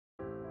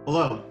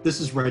Hello,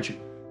 this is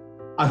Reggie.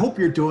 I hope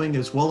you're doing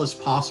as well as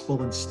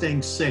possible and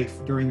staying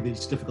safe during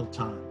these difficult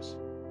times.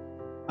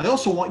 I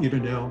also want you to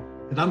know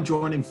that I'm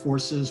joining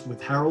forces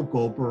with Harold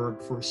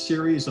Goldberg for a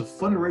series of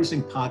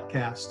fundraising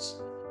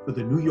podcasts for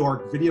the New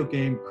York Video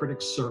Game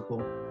Critics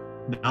Circle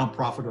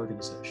nonprofit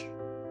organization.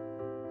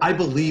 I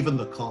believe in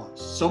the cause,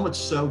 so much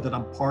so that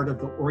I'm part of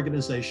the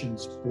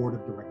organization's board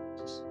of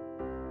directors.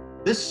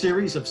 This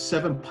series of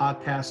 7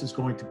 podcasts is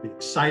going to be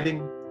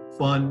exciting,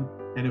 fun,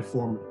 and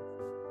informative.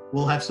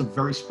 We'll have some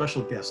very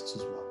special guests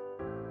as well.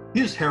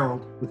 Here's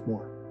Harold with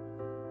more.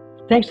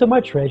 Thanks so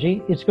much,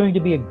 Reggie. It's going to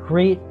be a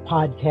great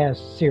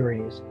podcast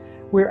series.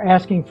 We're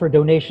asking for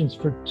donations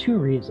for 2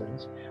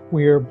 reasons.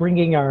 We're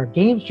bringing our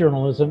games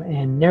journalism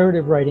and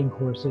narrative writing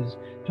courses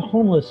to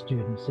homeless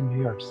students in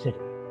New York City.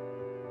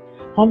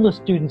 Homeless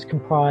students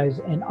comprise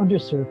an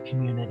underserved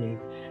community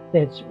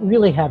that's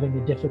really having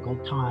a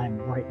difficult time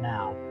right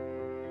now.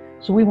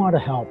 So we want to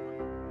help.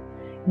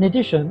 In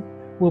addition,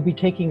 we'll be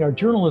taking our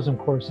journalism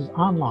courses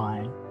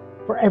online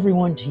for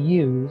everyone to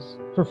use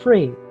for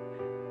free.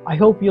 I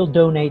hope you'll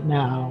donate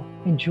now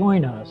and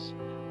join us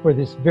for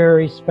this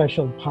very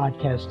special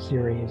podcast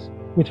series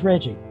with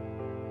Reggie.